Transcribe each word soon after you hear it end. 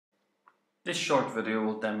This short video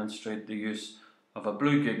will demonstrate the use of a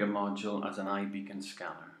Bluegiga module as an iBeacon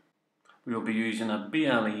scanner. We will be using a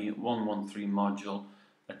BLE113 module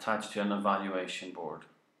attached to an evaluation board.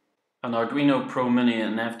 An Arduino Pro Mini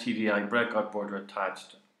and FTDI breakout board are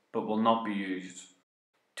attached but will not be used.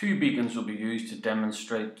 Two beacons will be used to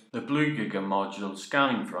demonstrate the Bluegiga module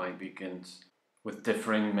scanning for iBeacons with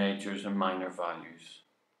differing majors and minor values.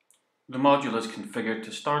 The module is configured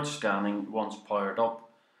to start scanning once powered up.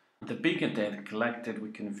 The beacon data collected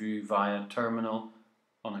we can view via terminal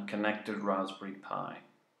on a connected Raspberry Pi.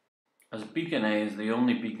 As beacon A is the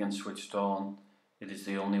only beacon switched on, it is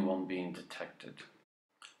the only one being detected.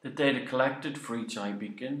 The data collected for each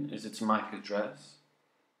iBeacon is its MAC address,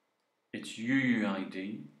 its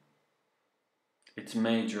UUID, its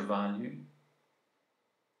major value,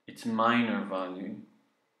 its minor value,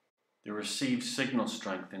 the received signal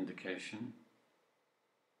strength indication,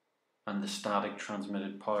 and the static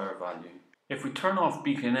transmitted power value. If we turn off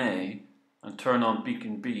beacon A and turn on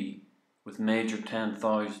beacon B with major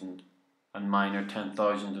 10,000 and minor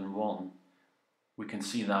 10,001, we can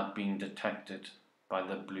see that being detected by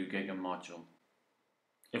the Bluegiga module.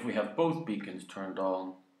 If we have both beacons turned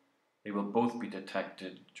on, they will both be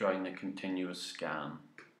detected during the continuous scan.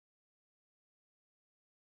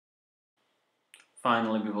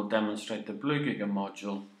 Finally, we will demonstrate the Bluegiga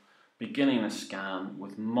module beginning a scan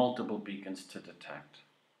with multiple beacons to detect.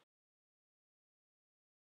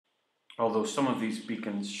 Although some of these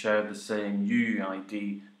beacons share the same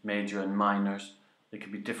UUID, major and minors, they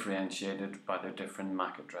can be differentiated by their different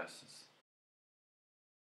MAC addresses.